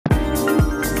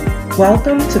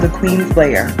Welcome to The Queen's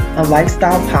Lair, a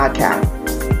lifestyle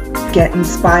podcast. Get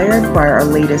inspired by our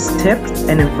latest tips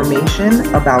and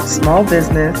information about small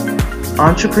business,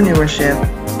 entrepreneurship,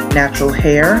 natural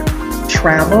hair,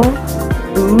 travel,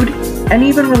 food, and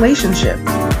even relationships.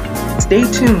 Stay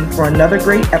tuned for another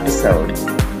great episode.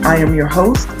 I am your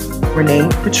host, Renee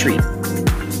Patrice.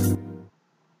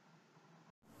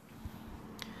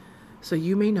 So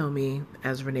you may know me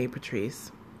as Renee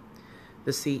Patrice,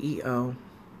 the CEO,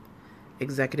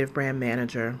 executive brand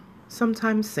manager,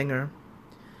 sometimes singer,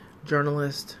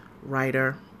 journalist,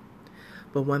 writer.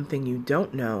 But one thing you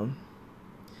don't know,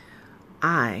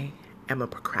 I am a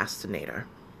procrastinator.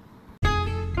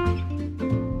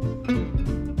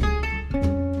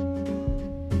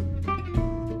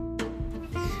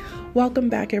 Welcome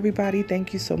back, everybody.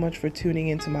 Thank you so much for tuning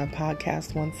into my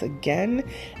podcast once again.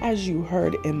 As you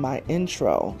heard in my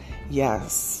intro,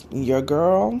 yes, your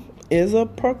girl is a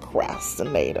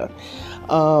procrastinator.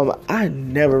 I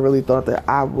never really thought that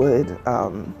I would.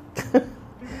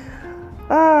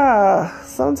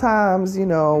 Sometimes,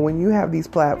 when you have these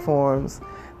platforms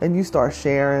and you start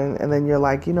sharing and then you're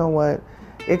like, you know what?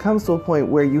 It comes to a point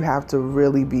where you have to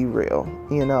really be real,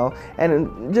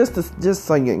 and just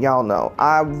so y'all know,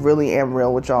 I really am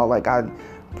real with y'all. Like, I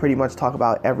pretty much talk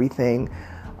about everything.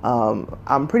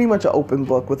 I'm pretty much an open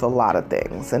book with a lot of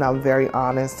things, and I'm very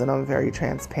honest and I'm very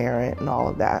transparent and all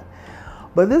of that.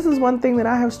 But this is one thing that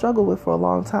I have struggled with for a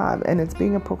long time, and it's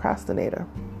being a procrastinator.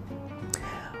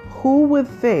 Who would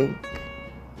think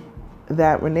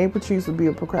that Renee Patrice would be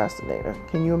a procrastinator?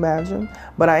 Can you imagine?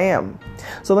 But I am.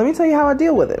 So let me tell you how I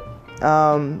deal with it.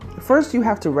 First, you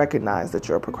have to recognize that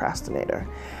you're a procrastinator.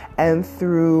 And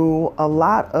through a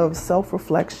lot of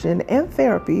self-reflection and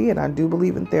therapy, and I do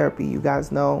believe in therapy, you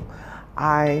guys know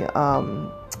I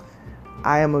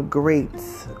am a great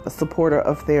supporter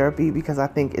of therapy because I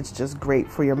think it's just great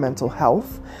for your mental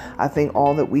health. I think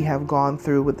all that we have gone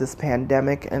through with this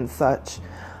pandemic and such,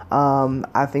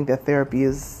 I think that therapy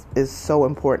is so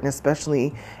important,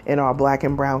 especially in our Black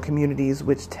and brown communities,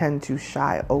 which tend to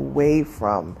shy away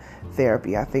from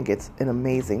therapy. I think it's an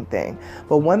amazing thing.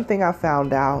 But one thing I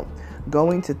found out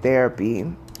going to therapy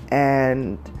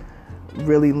and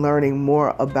really learning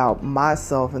more about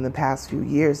myself in the past few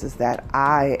years is that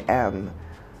I am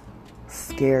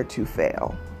scared to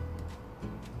fail.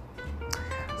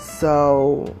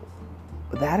 So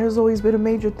that has always been a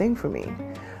major thing for me,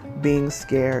 being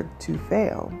scared to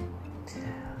fail.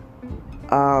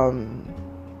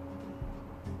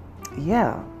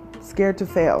 Scared to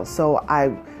fail. So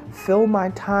I fill my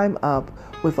time up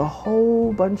with a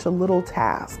whole bunch of little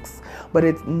tasks, but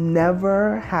it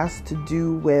never has to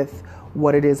do with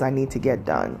what it is I need to get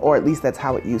done, or at least that's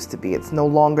how it used to be. It's no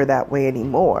longer that way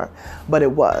anymore, but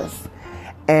it was.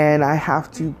 And I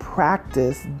have to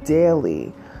practice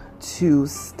daily to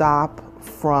stop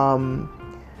from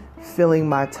filling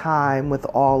my time with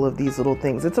all of these little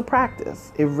things. It's a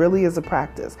practice. It really is a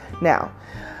practice. Now,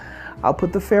 I'll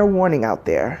put the fair warning out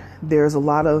there. There's a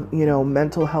lot of,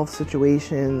 mental health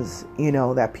situations,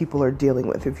 that people are dealing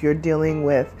with. If you're dealing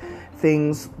with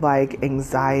things like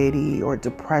anxiety or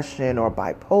depression or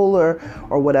bipolar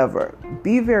or whatever,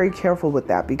 be very careful with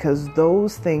that, because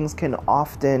those things can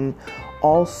often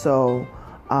also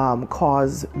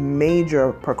cause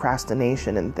major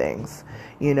procrastination and things,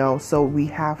 so we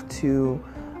have to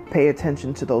pay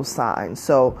attention to those signs.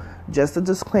 So just a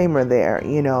disclaimer there,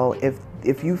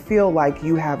 if you feel like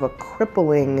you have a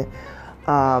crippling,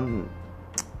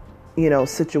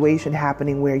 situation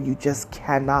happening where you just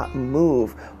cannot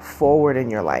move forward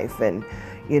in your life, and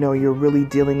you're really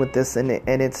dealing with this, and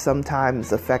it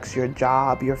sometimes affects your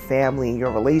job, your family,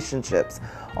 your relationships,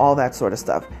 all that sort of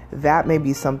stuff, that may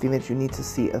be something that you need to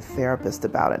see a therapist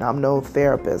about. And I'm no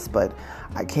therapist, but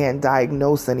I can't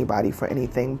diagnose anybody for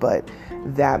anything, but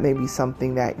that may be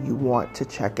something that you want to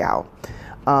check out.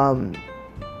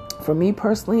 For me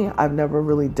personally, I've never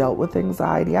really dealt with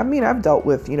anxiety. I mean, I've dealt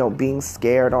with, being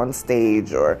scared on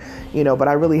stage or, but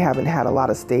I really haven't had a lot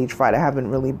of stage fright. I haven't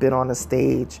really been on a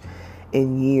stage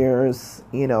in years.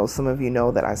 Some of you know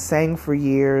that I sang for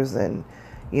years and,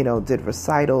 did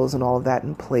recitals and all of that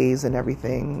and plays and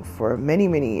everything for many,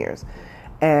 many years.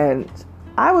 And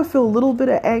I would feel a little bit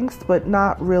of angst, but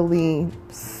not really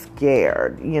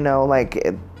scared, and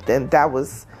that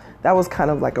was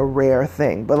kind of like a rare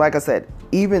thing. But like I said,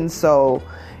 even so,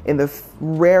 in the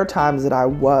rare times that I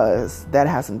was, that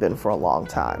hasn't been for a long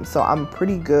time. So I'm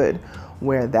pretty good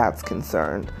where that's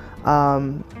concerned.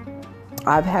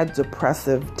 I've had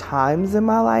depressive times in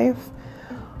my life,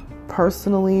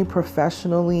 personally,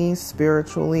 professionally,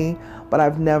 spiritually, but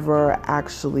I've never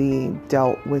actually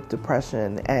dealt with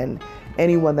depression and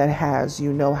anyone that has,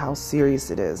 you know how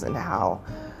serious it is and how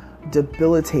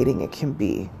debilitating it can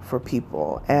be for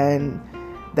people. And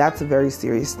that's a very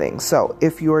serious thing. So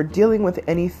if you're dealing with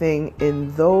anything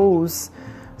in those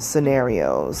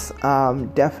scenarios,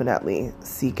 definitely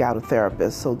seek out a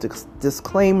therapist. So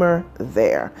disclaimer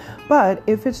there. But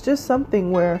if it's just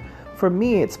something where, for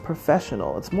me, it's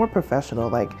professional, it's more professional,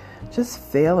 like just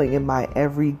failing in my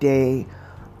everyday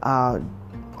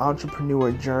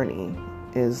entrepreneur journey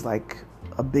is like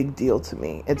a big deal to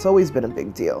me. It's always been a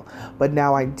big deal, but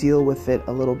now I deal with it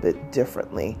a little bit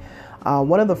differently.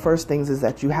 One of the first things is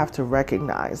that you have to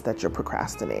recognize that you're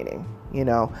procrastinating.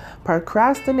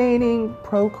 Procrastinating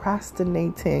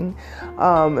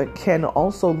can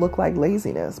also look like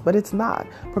laziness, but it's not.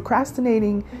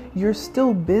 Procrastinating, you're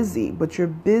still busy, but you're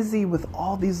busy with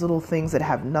all these little things that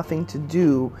have nothing to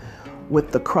do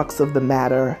with the crux of the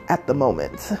matter at the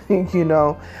moment,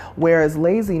 whereas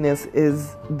laziness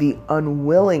is the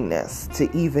unwillingness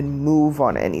to even move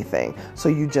on anything. So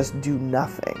you just do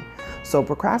nothing. So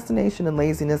procrastination and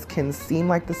laziness can seem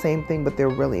like the same thing, but they're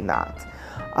really not.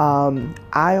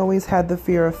 I always had the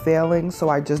fear of failing, so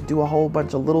I just do a whole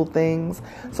bunch of little things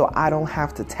so I don't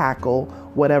have to tackle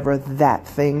whatever that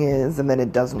thing is and then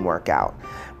it doesn't work out,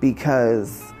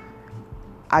 because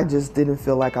I just didn't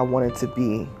feel like I wanted to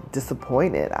be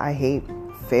disappointed. I hate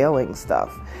failing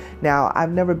stuff. Now,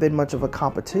 I've never been much of a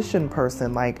competition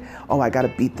person, like, oh, I got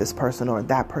to beat this person or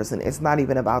that person. It's not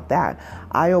even about that.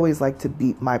 I always like to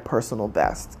beat my personal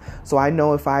best. So I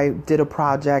know if I did a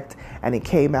project and it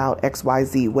came out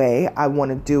XYZ way, I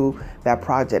want to do that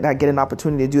project. I get an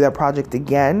opportunity to do that project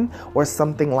again or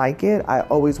something like it. I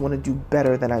always want to do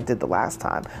better than I did the last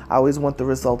time. I always want the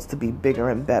results to be bigger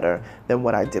and better than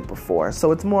what I did before.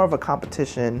 So it's more of a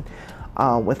competition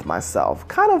with myself,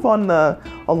 kind of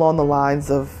along the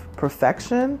lines of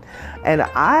perfection. And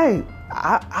I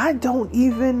don't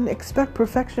even expect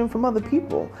perfection from other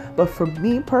people. But for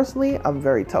me personally, I'm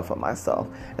very tough on myself,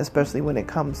 especially when it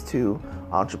comes to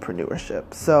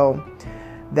entrepreneurship. So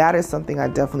that is something I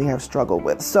definitely have struggled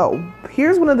with. So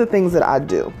here's one of the things that I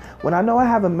do when I know I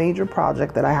have a major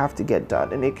project that I have to get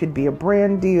done, and it could be a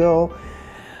brand deal.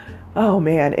 Oh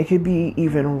man, it could be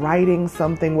even writing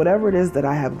something, whatever it is that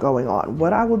I have going on.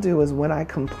 What I will do is when I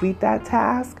complete that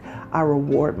task, I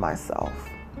reward myself.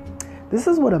 This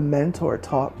is what a mentor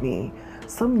taught me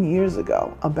some years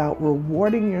ago about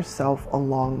rewarding yourself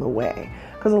along the way.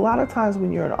 Because a lot of times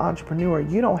when you're an entrepreneur,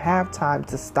 you don't have time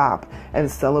to stop and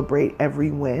celebrate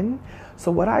every win.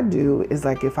 So what I do is,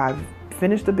 like, if I've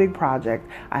finished a big project,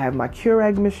 I have my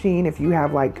Keurig machine. If you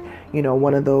have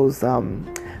one of those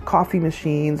coffee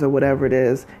machines or whatever it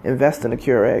is, invest in a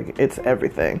Keurig. It's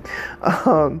everything.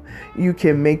 You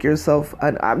can make yourself,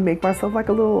 I make myself like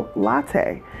a little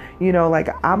latte.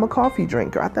 I'm a coffee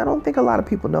drinker. I don't think a lot of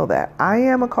people know that. I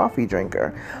am a coffee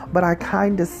drinker, but I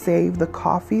kind of save the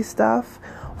coffee stuff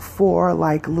for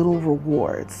like little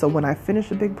rewards. So when I finish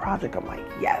a big project, I'm like,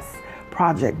 yes,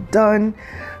 project done,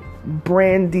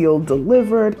 brand deal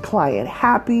delivered, client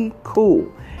happy,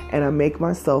 cool. And I make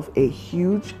myself a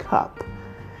huge cup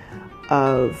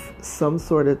of some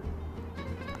sort of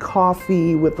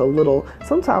coffee with a little,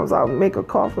 sometimes I'll make a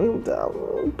coffee,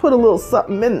 put a little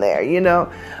something in there,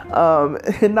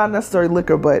 not necessarily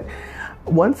liquor, but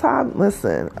one time,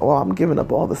 I'm giving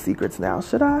up all the secrets now.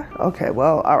 Should I? Okay,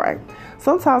 well, all right.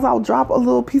 Sometimes I'll drop a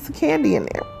little piece of candy in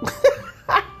there.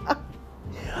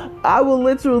 I will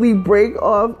literally break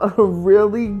off a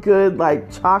really good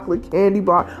chocolate candy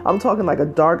bar. I'm talking like a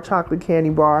dark chocolate candy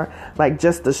bar, like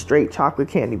just a straight chocolate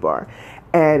candy bar.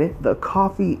 And the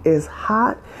coffee is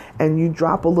hot and you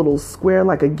drop a little square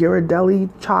like a Ghirardelli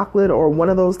chocolate or one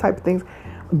of those type of things.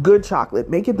 Good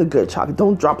chocolate. Make it the good chocolate.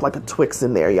 Don't drop like a Twix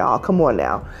in there, y'all. Come on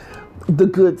now. The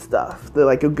good stuff.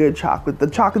 A good chocolate. The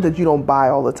chocolate that you don't buy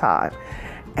all the time.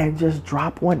 And just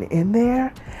drop one in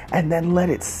there and then let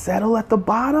it settle at the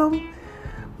bottom.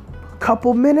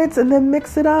 Couple minutes and then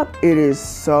mix it up. It is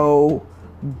so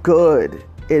good.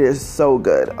 It is so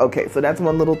good. Okay, so that's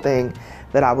one little thing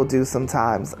that I will do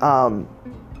sometimes.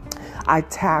 I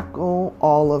tackle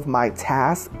all of my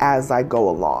tasks as I go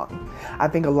along. I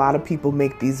think a lot of people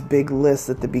make these big lists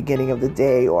at the beginning of the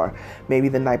day or maybe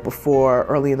the night before,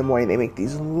 early in the morning. They make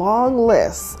these long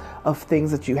lists of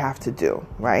things that you have to do,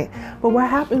 right? But what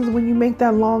happens when you make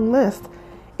that long list?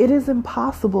 It is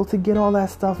impossible to get all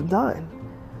that stuff done.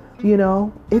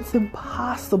 It's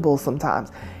impossible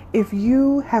sometimes. If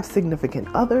you have significant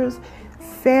others,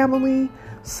 family,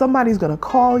 somebody's going to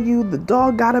call you, the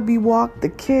dog got to be walked, the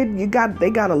kid, they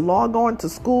got to log on to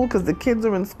school because the kids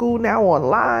are in school now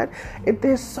online. If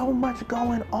there's so much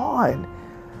going on,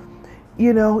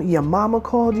 Your mama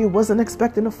called you, wasn't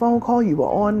expecting a phone call. You were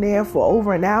on there for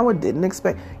over an hour, didn't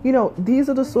expect, these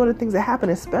are the sort of things that happen,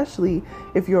 especially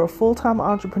if you're a full-time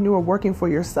entrepreneur working for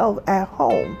yourself at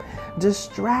home.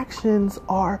 Distractions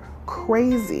are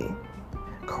crazy.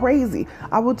 Crazy.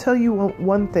 I will tell you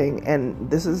one thing,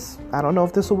 and I don't know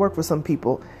if this will work for some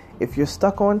people. If you're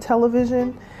stuck on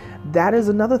television, that is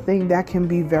another thing that can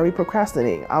be very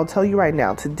procrastinating. I'll tell you right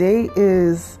now, today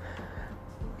is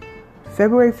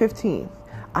February 15th.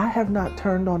 I have not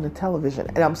turned on the television,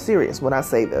 and I'm serious when I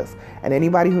say this. And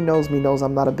anybody who knows me knows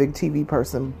I'm not a big TV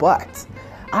person, but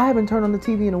I haven't turned on the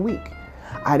TV in a week.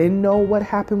 I didn't know what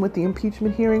happened with the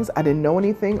impeachment hearings. I didn't know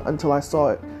anything until I saw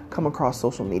it come across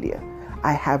social media.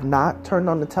 I have not turned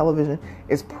on the television.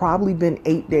 It's probably been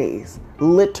 8 days,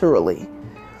 literally.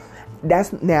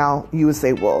 Now you would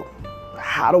say, well,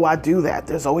 how do I do that?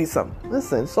 There's always something.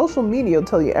 Listen, social media will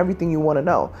tell you everything you want to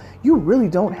know. You really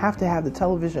don't have to have the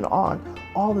television on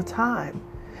all the time.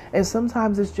 And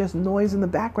sometimes it's just noise in the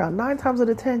background. 9 times out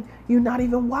of 10, you're not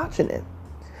even watching it.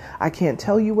 I can't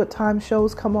tell you what time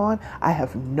shows come on. I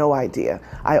have no idea.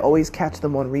 I always catch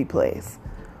them on replays,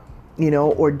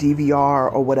 or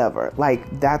DVR or whatever.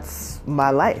 Like, that's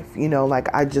my life,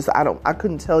 I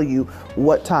couldn't tell you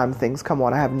what time things come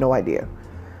on. I have no idea.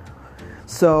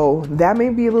 So that may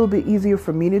be a little bit easier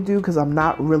for me to do because I'm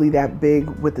not really that big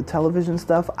with the television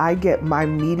stuff. I get my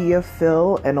media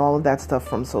fill and all of that stuff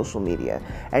from social media.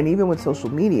 And even with social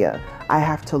media, I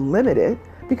have to limit it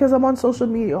because I'm on social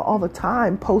media all the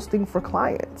time posting for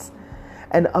clients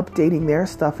and updating their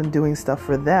stuff and doing stuff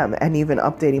for them, and even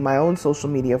updating my own social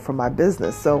media for my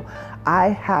business. So I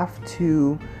have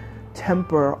to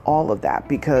temper all of that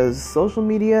because social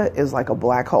media is like a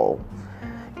black hole.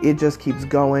 It just keeps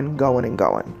going, and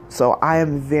going. So I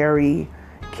am very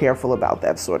careful about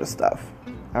that sort of stuff.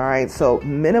 All right. So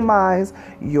minimize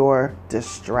your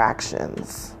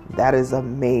distractions. That is a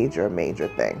major, major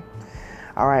thing.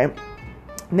 All right.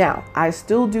 Now, I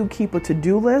still do keep a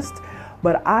to-do list,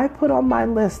 but I put on my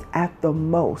list at the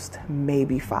most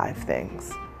maybe 5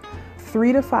 things.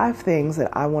 3 to 5 things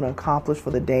that I want to accomplish for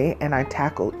the day, and I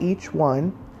tackle each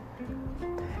one,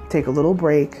 take a little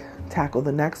break, tackle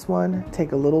the next one,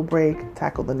 take a little break,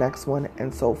 tackle the next one,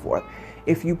 and so forth.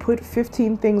 If you put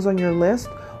 15 things on your list,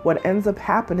 what ends up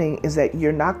happening is that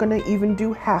you're not going to even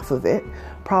do half of it,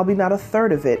 probably not a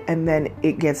third of it, and then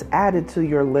it gets added to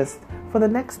your list for the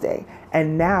next day.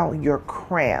 And now you're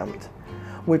crammed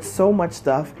with so much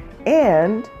stuff.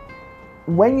 And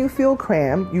when you feel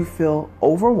crammed, you feel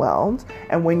overwhelmed.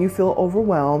 And when you feel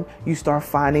overwhelmed, you start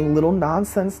finding little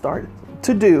nonsense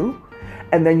to do.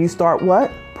 And then you start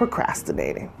what?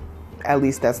 Procrastinating. At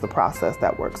least that's the process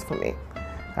that works for me.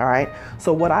 All right.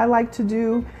 So what I like to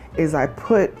do is I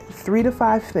put 3 to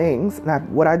 5 things. And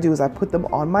what I do is I put them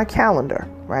on my calendar,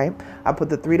 right? I put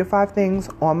the 3 to 5 things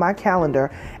on my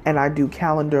calendar, and I do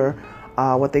calendar,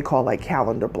 what they call like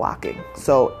calendar blocking.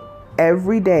 So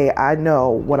every day I know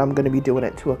what I'm going to be doing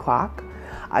at 2 o'clock.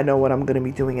 I know what I'm going to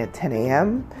be doing at 10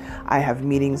 a.m. I have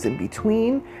meetings in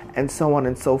between, and so on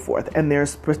and so forth. And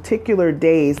there's particular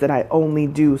days that I only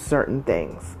do certain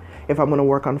things. If I'm going to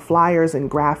work on flyers and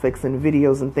graphics and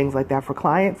videos and things like that for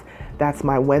clients, that's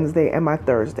my Wednesday and my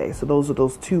Thursday. So those are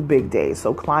those 2 big days.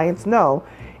 So clients know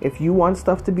if you want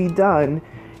stuff to be done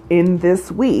in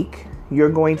this week, you're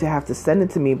going to have to send it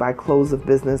to me by close of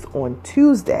business on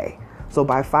Tuesday. So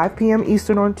by 5 p.m.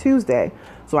 Eastern on Tuesday,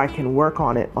 so I can work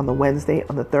on it on the Wednesday,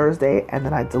 on the Thursday, and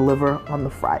then I deliver on the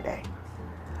Friday.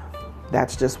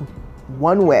 That's just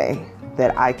one way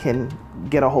that I can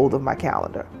get a hold of my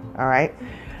calendar. All right.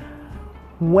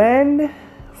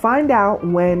 Find out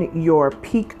when your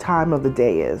peak time of the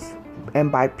day is.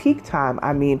 And by peak time,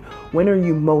 I mean, when are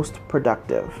you most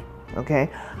productive? Okay.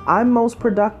 I'm most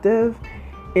productive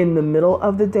in the middle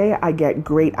of the day. I get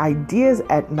great ideas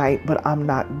at night, but I'm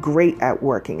not great at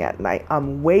working at night.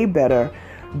 I'm way better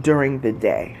during the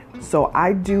day. So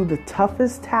I do the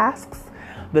toughest tasks,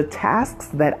 the tasks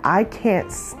that I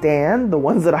can't stand, the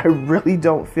ones that I really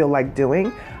don't feel like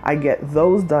doing. I get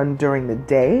those done during the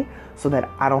day so that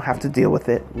I don't have to deal with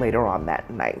it later on that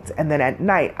night. And then at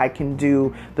night, I can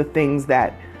do the things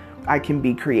that I can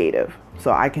be creative.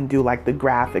 So I can do like the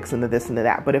graphics and the this and the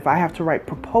that. But if I have to write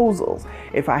proposals,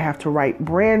 if I have to write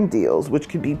brand deals, which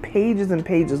could be pages and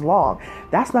pages long,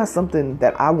 that's not something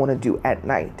that I want to do at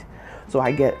night. So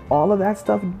I get all of that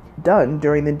stuff done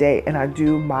during the day, and I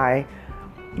do my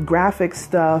graphic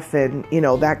stuff and,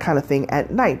 that kind of thing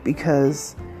at night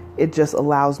because it just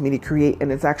allows me to create,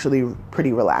 and it's actually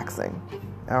pretty relaxing.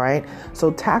 All right.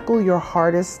 So tackle your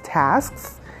hardest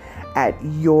tasks at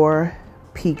your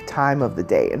peak time of the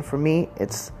day. And for me,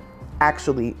 it's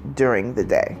actually during the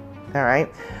day. All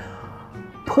right.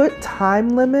 Put time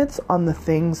limits on the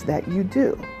things that you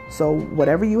do. So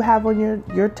whatever you have on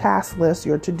your task list,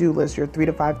 your to-do list, your 3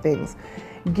 to 5 things,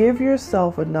 give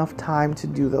yourself enough time to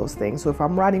do those things. So if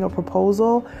I'm writing a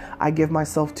proposal, I give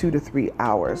myself 2 to 3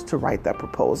 hours to write that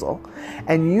proposal.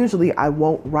 And usually I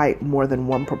won't write more than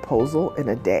one proposal in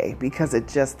a day because it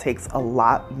just takes a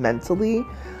lot mentally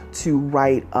to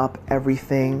write up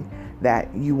everything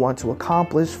that you want to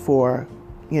accomplish for,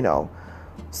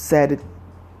 said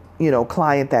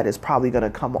client that is probably going to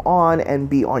come on and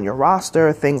be on your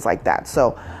roster, things like that.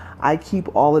 So I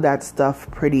keep all of that stuff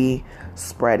pretty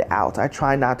spread out. I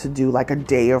try not to do like a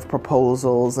day of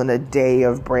proposals and a day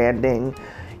of branding,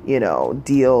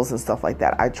 deals and stuff like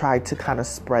that. I try to kind of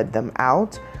spread them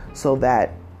out so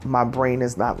that my brain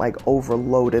is not like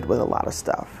overloaded with a lot of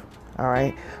stuff. All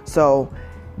right. So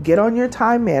get on your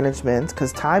time management,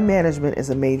 because time management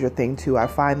is a major thing too. I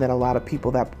find that a lot of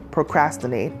people that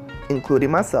procrastinate,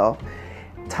 including myself,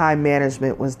 time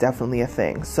management was definitely a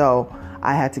thing. So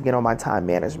I had to get on my time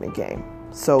management game.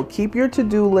 So keep your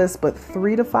to-do list, but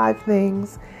 3 to 5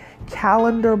 things,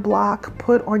 calendar block,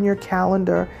 put on your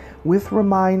calendar with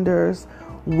reminders,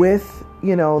 with,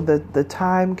 the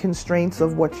time constraints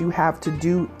of what you have to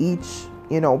do each,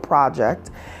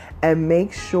 project, and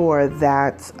make sure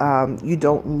that you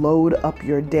don't load up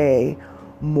your day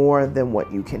more than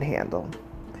what you can handle.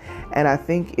 And I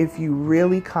think if you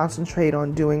really concentrate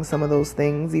on doing some of those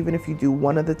things, even if you do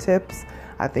one of the tips,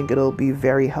 I think it'll be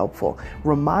very helpful.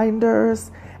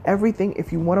 Reminders, everything.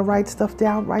 If you want to write stuff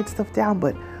down, write stuff down.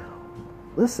 But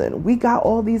listen, we got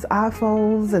all these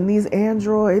iPhones and these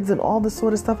Androids and all this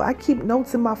sort of stuff. I keep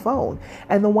notes in my phone.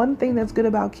 And the one thing that's good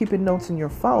about keeping notes in your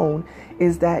phone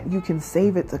is that you can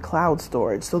save it to cloud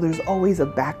storage. So there's always a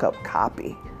backup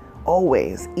copy.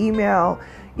 Always. Email.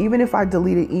 Even if I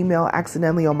delete an email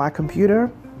accidentally on my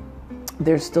computer,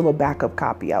 there's still a backup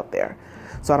copy out there.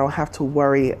 So I don't have to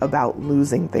worry about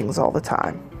losing things all the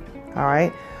time. All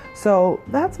right. So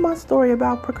that's my story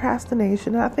about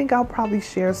procrastination. And I think I'll probably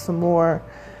share some more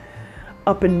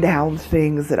up and down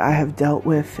things that I have dealt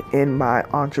with in my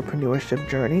entrepreneurship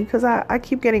journey, because I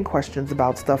keep getting questions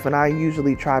about stuff, and I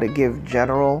usually try to give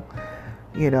general,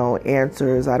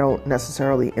 answers. I don't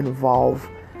necessarily involve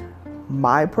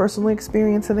my personal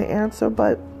experience in the answer,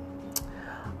 but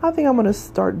I think I'm going to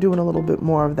start doing a little bit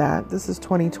more of that. This is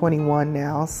 2021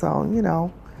 now,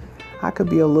 so, I could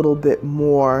be a little bit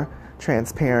more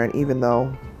transparent, even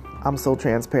though I'm so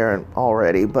transparent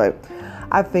already, but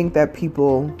I think that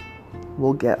people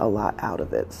will get a lot out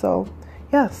of it. So,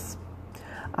 yes,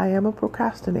 I am a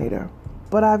procrastinator,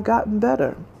 but I've gotten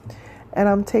better, and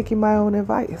I'm taking my own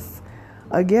advice.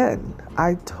 Again,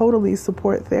 I totally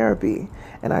support therapy,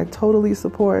 and I totally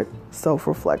support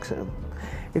self-reflection.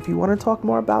 If you want to talk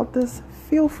more about this,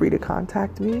 feel free to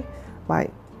contact me. My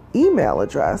email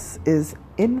address is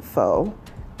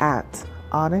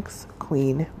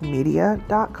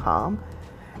info@onyxqueenmedia.com,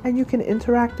 and you can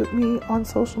interact with me on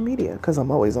social media, because I'm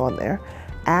always on there,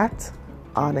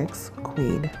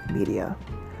 @onyxqueenmedia.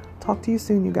 Talk to you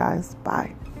soon, you guys.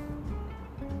 Bye.